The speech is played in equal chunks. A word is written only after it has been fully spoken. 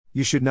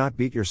You should not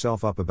beat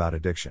yourself up about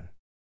addiction.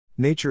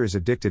 Nature is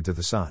addicted to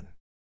the sun.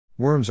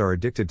 Worms are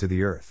addicted to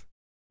the earth.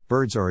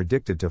 Birds are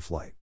addicted to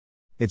flight.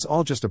 It's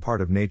all just a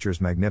part of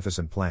nature's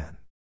magnificent plan.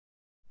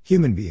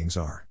 Human beings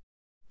are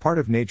part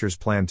of nature's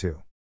plan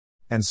too.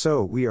 And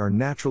so, we are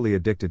naturally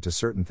addicted to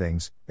certain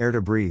things: air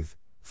to breathe,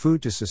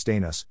 food to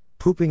sustain us,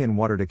 pooping and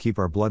water to keep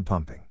our blood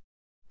pumping.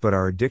 But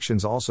our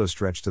addictions also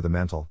stretch to the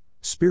mental,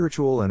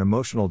 spiritual and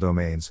emotional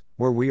domains,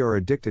 where we are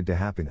addicted to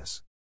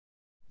happiness.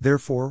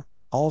 Therefore,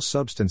 all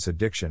substance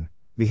addiction,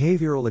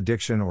 behavioral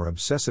addiction or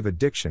obsessive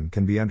addiction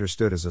can be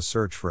understood as a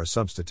search for a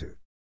substitute.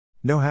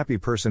 No happy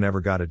person ever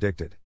got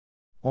addicted.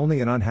 Only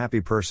an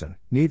unhappy person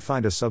need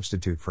find a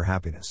substitute for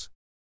happiness.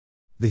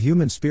 The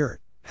human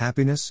spirit,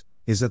 happiness,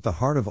 is at the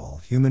heart of all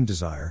human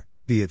desire,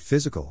 be it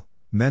physical,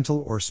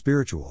 mental or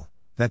spiritual.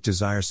 That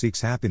desire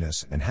seeks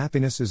happiness, and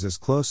happiness is as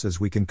close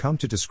as we can come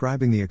to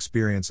describing the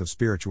experience of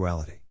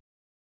spirituality.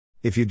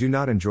 If you do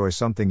not enjoy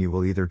something, you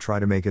will either try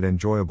to make it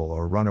enjoyable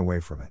or run away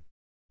from it.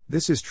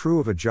 This is true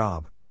of a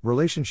job,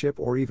 relationship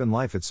or even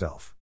life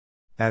itself.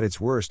 At its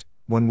worst,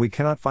 when we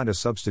cannot find a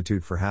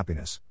substitute for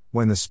happiness,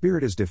 when the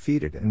spirit is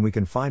defeated and we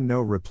can find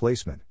no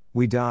replacement,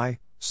 we die,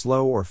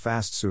 slow or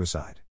fast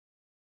suicide.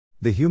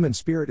 The human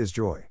spirit is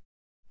joy.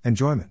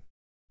 Enjoyment.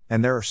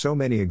 And there are so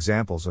many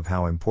examples of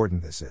how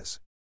important this is.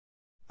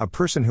 A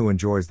person who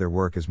enjoys their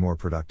work is more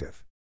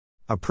productive.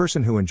 A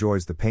person who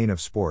enjoys the pain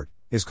of sport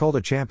is called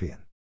a champion.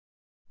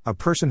 A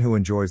person who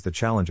enjoys the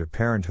challenge of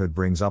parenthood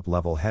brings up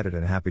level-headed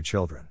and happy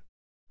children.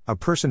 A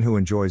person who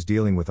enjoys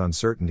dealing with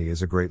uncertainty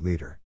is a great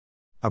leader.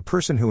 A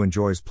person who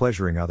enjoys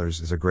pleasuring others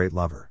is a great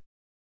lover.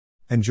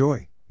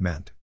 Enjoy,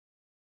 meant.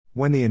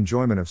 When the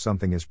enjoyment of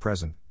something is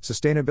present,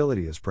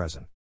 sustainability is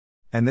present.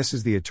 And this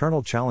is the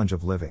eternal challenge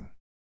of living.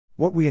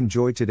 What we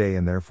enjoy today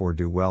and therefore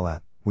do well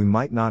at, we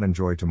might not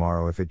enjoy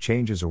tomorrow if it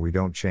changes or we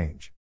don't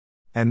change.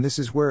 And this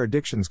is where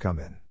addictions come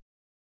in.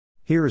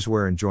 Here is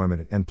where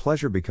enjoyment and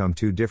pleasure become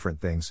two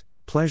different things.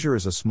 Pleasure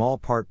is a small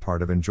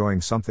part of enjoying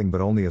something,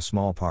 but only a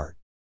small part.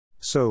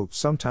 So,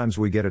 sometimes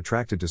we get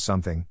attracted to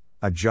something,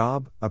 a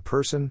job, a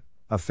person,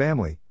 a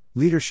family,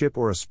 leadership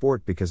or a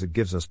sport because it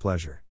gives us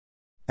pleasure.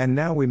 And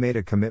now we made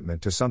a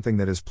commitment to something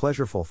that is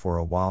pleasureful for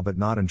a while but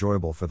not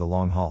enjoyable for the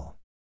long haul.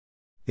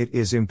 It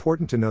is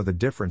important to know the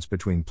difference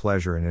between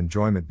pleasure and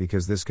enjoyment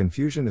because this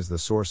confusion is the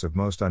source of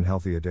most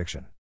unhealthy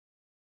addiction.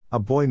 A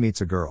boy meets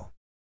a girl.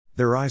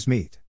 Their eyes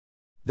meet.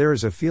 There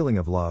is a feeling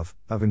of love,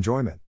 of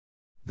enjoyment.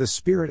 The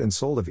spirit and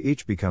soul of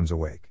each becomes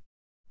awake.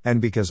 And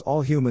because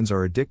all humans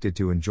are addicted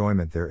to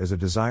enjoyment, there is a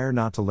desire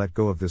not to let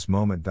go of this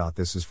moment.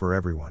 This is for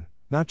everyone,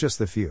 not just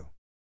the few.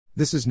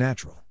 This is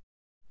natural.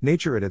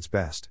 Nature at its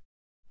best.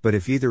 But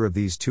if either of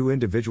these two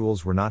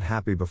individuals were not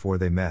happy before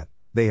they met,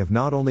 they have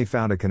not only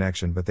found a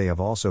connection but they have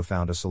also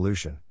found a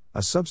solution,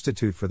 a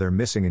substitute for their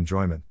missing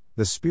enjoyment.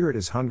 The spirit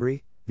is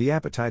hungry, the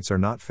appetites are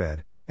not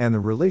fed, and the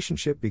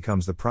relationship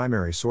becomes the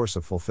primary source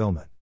of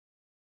fulfillment.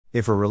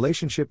 If a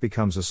relationship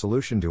becomes a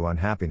solution to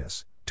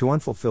unhappiness, to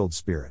unfulfilled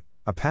spirit,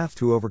 a path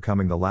to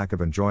overcoming the lack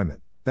of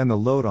enjoyment, then the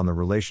load on the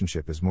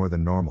relationship is more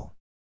than normal.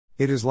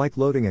 It is like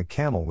loading a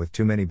camel with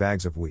too many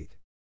bags of wheat.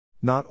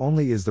 Not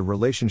only is the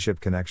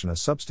relationship connection a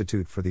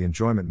substitute for the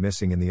enjoyment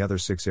missing in the other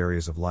 6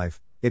 areas of life,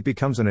 it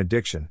becomes an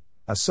addiction,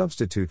 a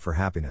substitute for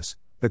happiness,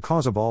 the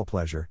cause of all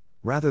pleasure,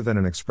 rather than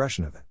an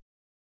expression of it.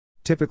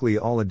 Typically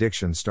all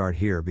addictions start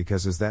here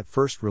because as that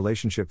first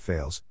relationship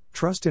fails,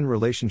 trust in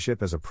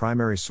relationship as a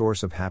primary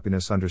source of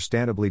happiness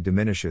understandably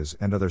diminishes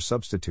and other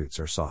substitutes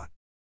are sought.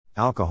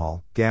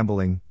 Alcohol,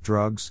 gambling,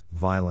 drugs,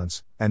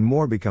 violence, and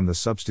more become the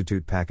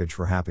substitute package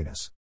for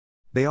happiness.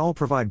 They all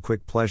provide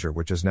quick pleasure,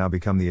 which has now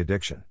become the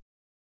addiction.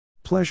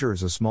 Pleasure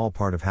is a small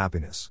part of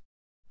happiness.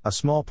 A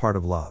small part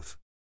of love.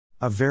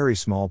 A very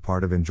small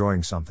part of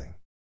enjoying something.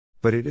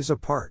 But it is a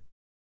part.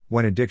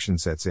 When addiction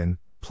sets in,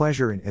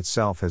 pleasure in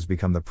itself has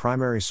become the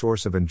primary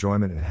source of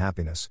enjoyment and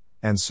happiness,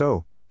 and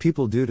so,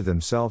 people do to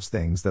themselves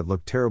things that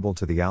look terrible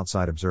to the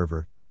outside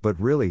observer, but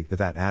really, to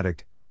that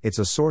addict, it's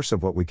a source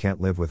of what we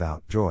can't live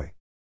without, joy.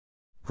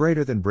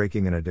 Greater than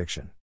breaking an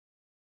addiction.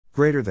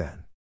 Greater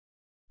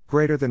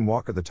than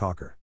Walker the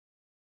Talker.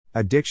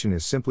 Addiction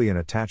is simply an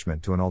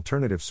attachment to an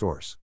alternative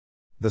source.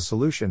 The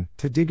solution,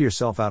 to dig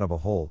yourself out of a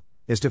hole,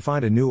 is to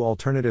find a new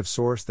alternative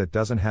source that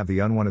doesn't have the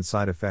unwanted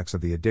side effects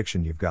of the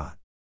addiction you've got.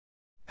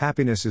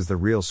 Happiness is the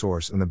real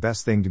source and the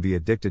best thing to be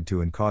addicted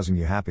to and causing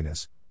you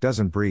happiness,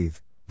 doesn't breathe,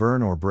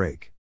 burn or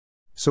break.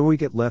 So we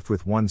get left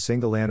with one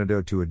single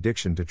antidote to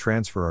addiction to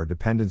transfer our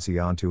dependency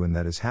onto, and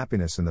that is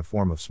happiness in the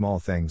form of small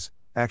things,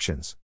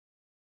 actions.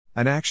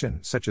 An action,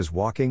 such as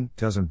walking,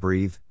 doesn't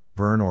breathe,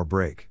 burn or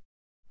break.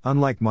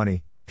 Unlike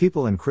money,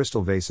 people and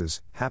crystal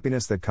vases,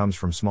 happiness that comes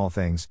from small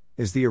things,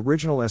 is the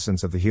original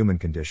essence of the human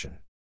condition.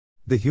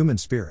 The human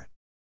spirit.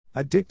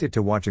 Addicted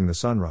to watching the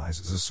sunrise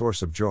is a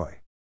source of joy.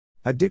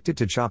 Addicted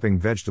to chopping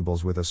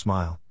vegetables with a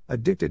smile,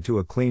 addicted to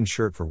a clean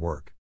shirt for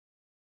work.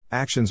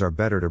 Actions are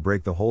better to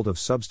break the hold of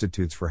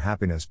substitutes for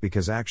happiness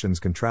because actions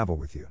can travel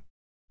with you.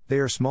 They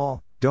are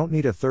small, don't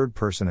need a third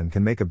person, and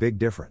can make a big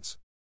difference.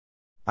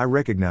 I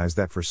recognize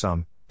that for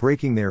some,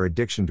 breaking their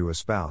addiction to a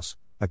spouse,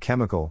 A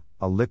chemical,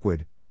 a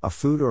liquid, a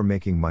food, or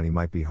making money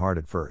might be hard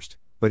at first,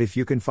 but if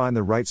you can find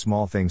the right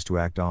small things to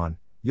act on,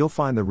 you'll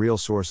find the real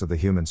source of the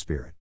human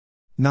spirit.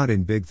 Not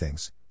in big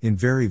things, in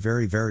very,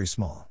 very, very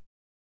small.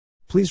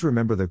 Please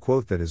remember the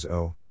quote that is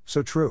oh,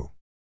 so true.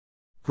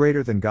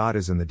 Greater than God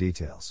is in the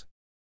details.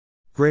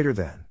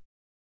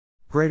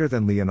 Greater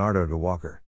than Leonardo da Walker.